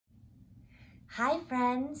Hi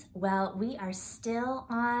friends, well, we are still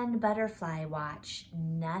on butterfly watch.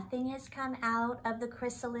 Nothing has come out of the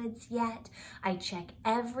chrysalids yet. I check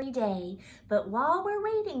every day, but while we're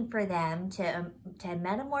waiting for them to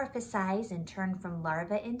metamorphosize and turn from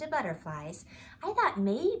larvae into butterflies, I thought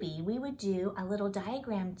maybe we would do a little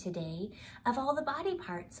diagram today of all the body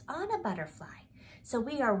parts on a butterfly, so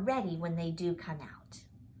we are ready when they do come out.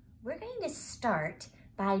 We're going to start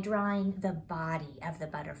by drawing the body of the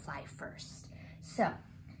butterfly first. So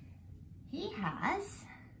he has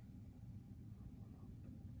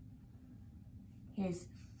his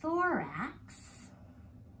thorax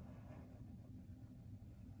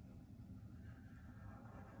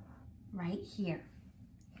right here.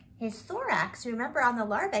 His thorax, remember on the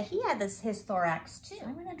larva, he had his thorax too. So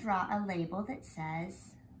I'm going to draw a label that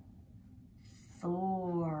says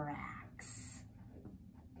thorax.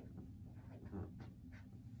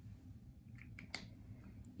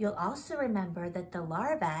 You'll also remember that the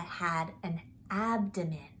larva had an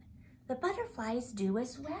abdomen. The butterflies do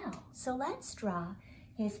as well. So let's draw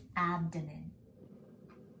his abdomen.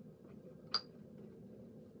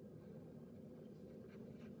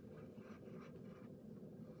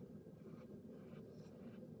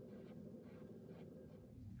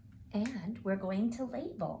 And we're going to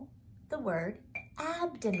label the word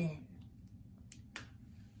abdomen.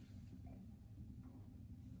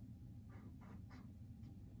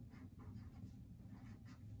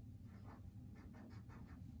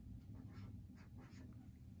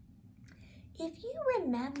 If you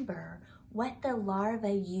remember what the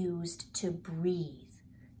larva used to breathe,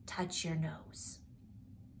 touch your nose.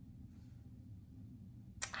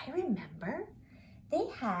 I remember they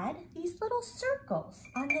had these little circles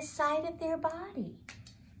on the side of their body.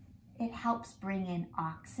 It helps bring in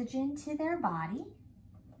oxygen to their body,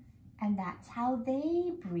 and that's how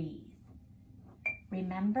they breathe.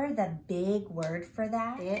 Remember the big word for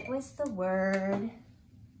that? It was the word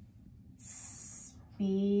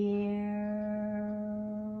spiracles.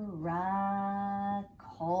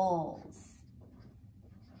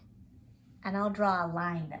 And I'll draw a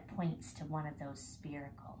line that points to one of those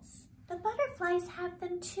spiracles. The butterflies have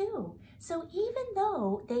them too. So even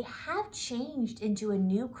though they have changed into a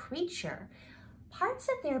new creature, parts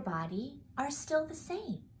of their body are still the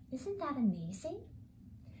same. Isn't that amazing?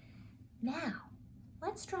 Now,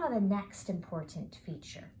 let's draw the next important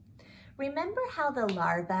feature. Remember how the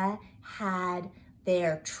larva had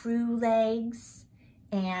their true legs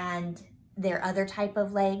and their other type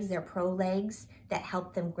of legs, their prolegs, that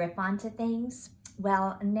help them grip onto things?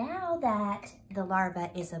 Well, now that the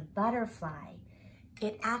larva is a butterfly,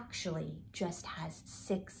 it actually just has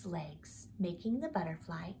 6 legs, making the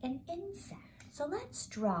butterfly an insect. So let's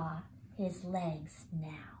draw his legs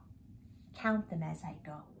now. Count them as I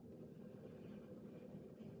go.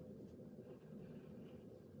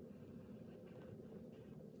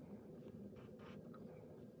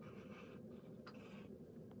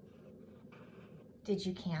 Did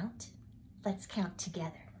you count? Let's count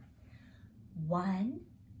together. 1,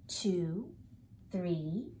 2,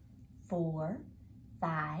 3, 4,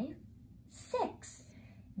 5, 6.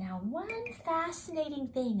 Now, one fascinating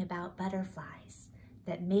thing about butterflies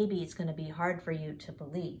that maybe it's going to be hard for you to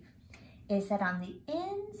believe is that on the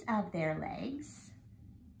ends of their legs,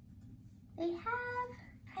 they have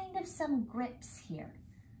kind of some grips here,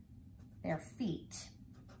 their feet.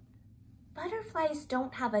 Butterflies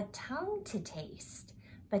don't have a tongue to taste,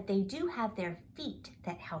 but they do have their feet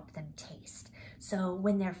that help them taste. So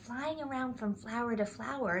when they're flying around from flower to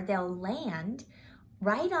flower, they'll land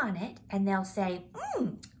right on it and they'll say,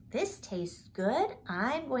 this tastes good.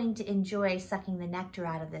 I'm going to enjoy sucking the nectar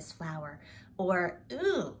out of this flower. Or,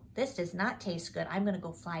 ooh, this does not taste good. I'm going to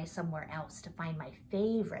go fly somewhere else to find my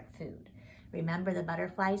favorite food. Remember the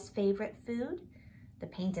butterfly's favorite food? The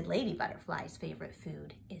painted lady butterfly's favorite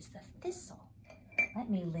food is the thistle. Let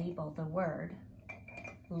me label the word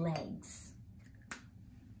legs.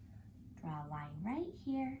 Draw a line right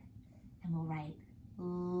here, and we'll write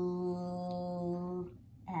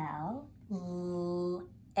L, E,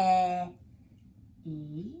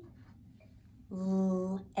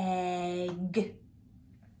 egg,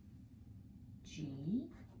 G,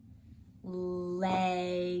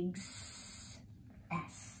 legs,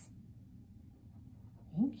 S.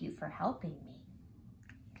 Thank you for helping me.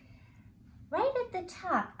 Right at the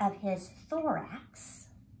top of his thorax,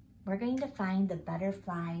 we're going to find the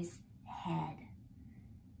butterfly's head.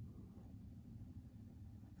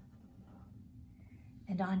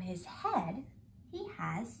 And on his head, he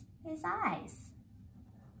has his eyes.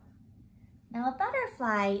 Now, a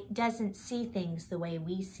butterfly doesn't see things the way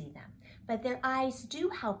we see them. but their eyes do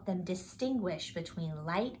help them distinguish between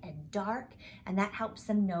light and dark, and that helps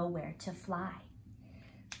them know where to fly.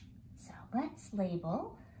 So let's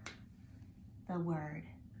label the word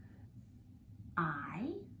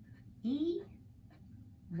I-E-Y-E,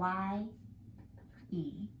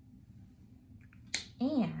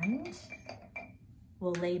 and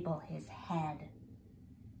we'll label his head.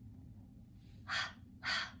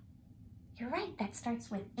 You're right, that starts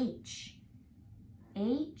with H.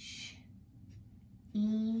 H-E-A-D.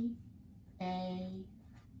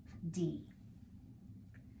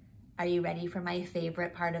 Are you ready for my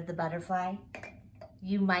favorite part of the butterfly?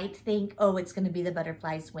 You might think, oh, it's going to be the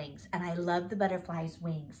butterfly's wings. And I love the butterfly's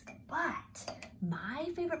wings. But my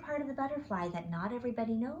favorite part of the butterfly that not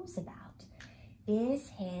everybody knows about is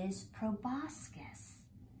his proboscis.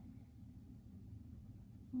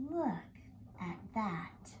 Look at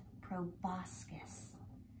that proboscis.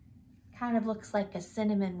 Kind of looks like a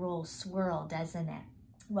cinnamon roll swirl, doesn't it?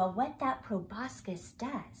 Well, what that proboscis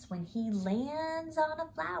does when he lands on a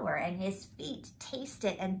flower and his feet taste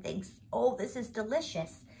it and thinks, oh, this is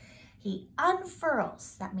delicious, he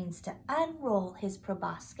unfurls. That means to unroll his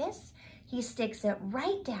proboscis. He sticks it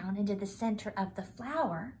right down into the center of the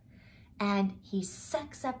flower, and he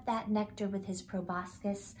sucks up that nectar with his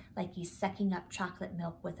proboscis like he's sucking up chocolate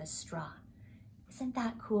milk with a straw. Isn't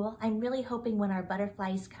that cool? I'm really hoping when our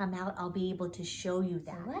butterflies come out, I'll be able to show you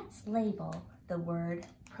that. So let's label the word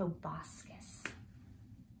proboscis.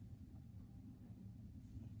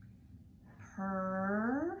 Proboscis.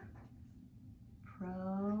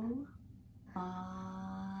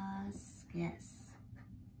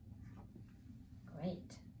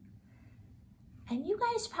 Great. And you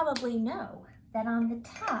guys probably know that on the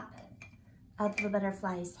top of the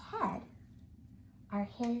butterfly's head are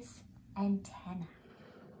his antennae.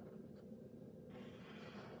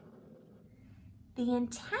 The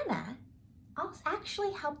antennae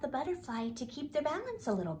actually help the butterfly to keep their balance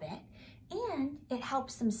a little bit, and it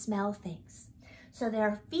helps them smell things. So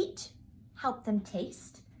their feet help them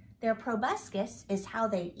taste, their proboscis is how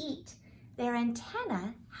they eat, their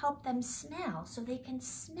antennae help them smell so they can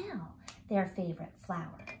smell their favorite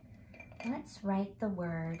flower. Let's write the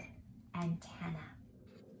word antenna.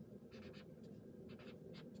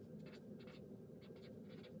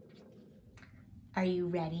 Are you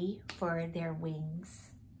ready for their wings?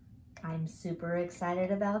 I'm super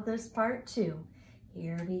excited about this part too.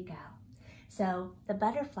 Here we go. So the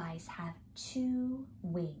butterflies have 2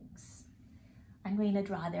 wings. I'm going to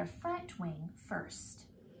draw their front wing first.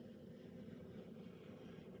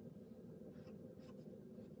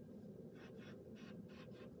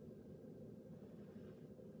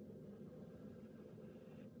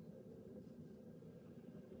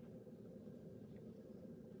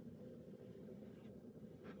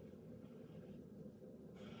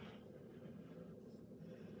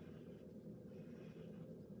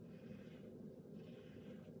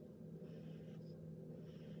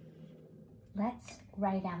 Let's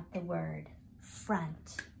write out the word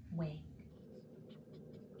front wing.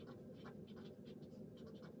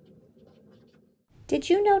 Did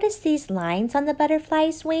you notice these lines on the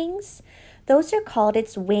butterfly's wings? Those are called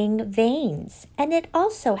its wing veins, and it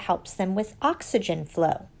also helps them with oxygen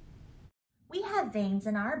flow. We have veins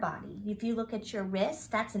in our body. If you look at your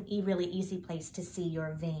wrist, that's a really easy place to see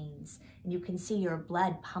your veins. And you can see your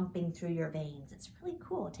blood pumping through your veins. It's really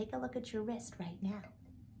cool. Take a look at your wrist right now.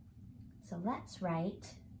 So let's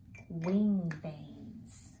write wing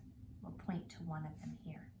veins. We'll point to one of them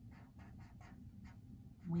here.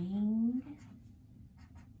 Wing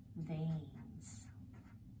veins.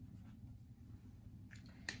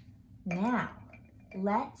 Now,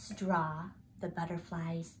 let's draw the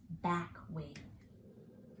butterfly's back wing.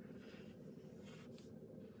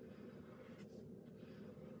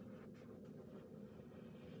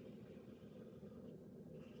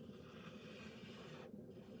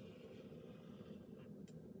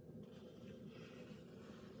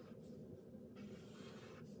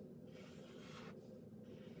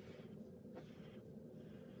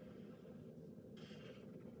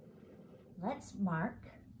 Let's mark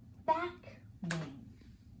back wing.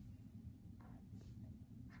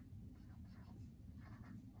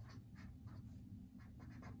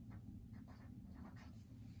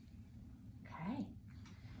 Okay,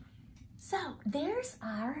 so there's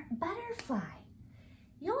our butterfly.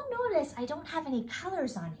 You'll notice I don't have any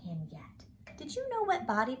colors on him yet. Did you know what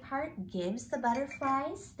body part gives the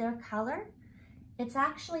butterflies their color? It's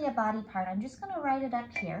actually a body part. I'm just going to write it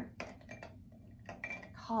up here.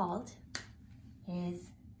 Called his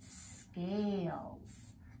scales.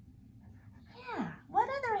 Yeah, what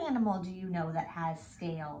other animal do you know that has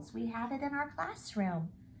scales? We had it in our classroom.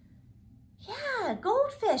 Yeah,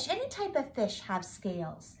 goldfish, any type of fish have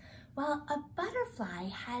scales. Well, a butterfly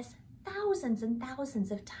has thousands and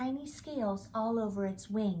thousands of tiny scales all over its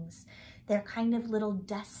wings. They're kind of little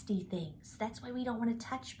dusty things. That's why we don't want to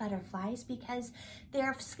touch butterflies, because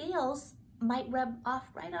their scales might rub off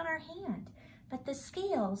right on our hand. But the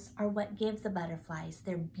scales are what give the butterflies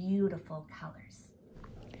their beautiful colors.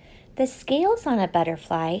 The scales on a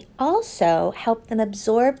butterfly also help them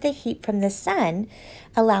absorb the heat from the sun,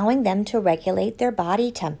 allowing them to regulate their body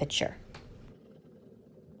temperature.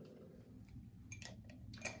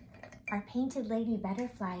 Our painted lady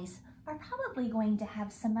butterflies are probably going to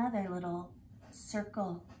have some other little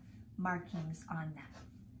circle markings on them.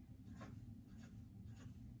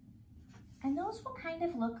 And those will kind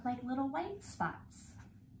of look like little white spots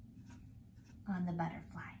on the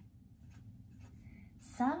butterfly.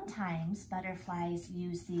 Sometimes butterflies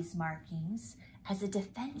use these markings as a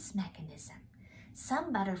defense mechanism.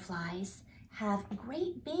 Some butterflies have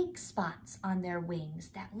great big spots on their wings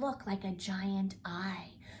that look like a giant eye.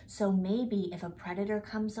 So maybe if a predator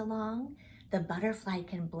comes along, the butterfly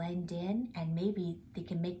can blend in and maybe they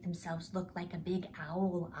can make themselves look like a big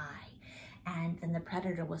owl eye. And then the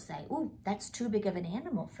predator will say, "Ooh, that's too big of an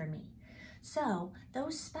animal for me." So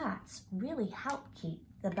those spots really help keep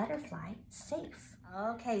the butterfly safe.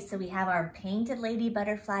 Okay, so we have our painted lady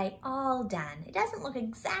butterfly all done. It doesn't look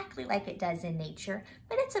exactly like it does in nature,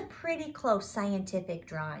 but it's a pretty close scientific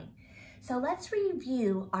drawing. So let's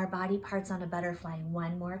review our body parts on a butterfly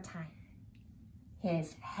one more time.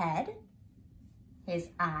 His head, his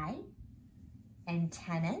eye,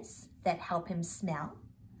 antennas that help him smell,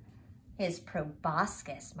 his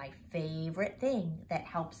proboscis, my favorite thing, that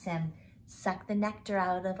helps him suck the nectar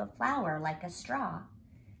out of a flower like a straw,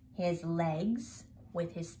 his legs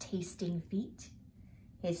with his tasting feet,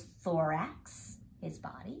 his thorax, his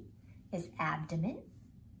body, his abdomen,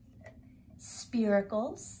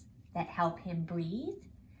 spiracles that help him breathe,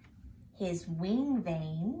 his wing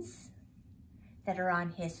veins that are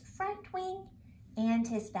on his front wing and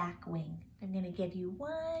his back wing. I'm going to give you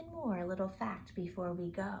one more little fact before we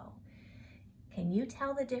go. Can you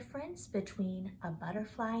tell the difference between a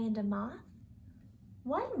butterfly and a moth?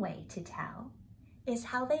 One way to tell is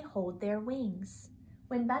how they hold their wings.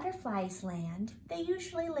 When butterflies land, they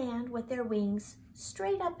usually land with their wings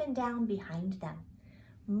straight up and down behind them.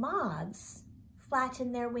 Moths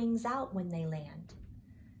flatten their wings out when they land.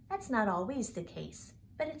 That's not always the case,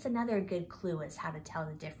 but it's another good clue as how to tell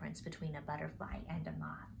the difference between a butterfly and a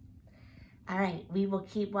moth. All right, we will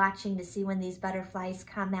keep watching to see when these butterflies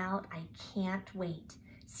come out. I can't wait.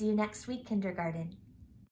 See you next week, kindergarten.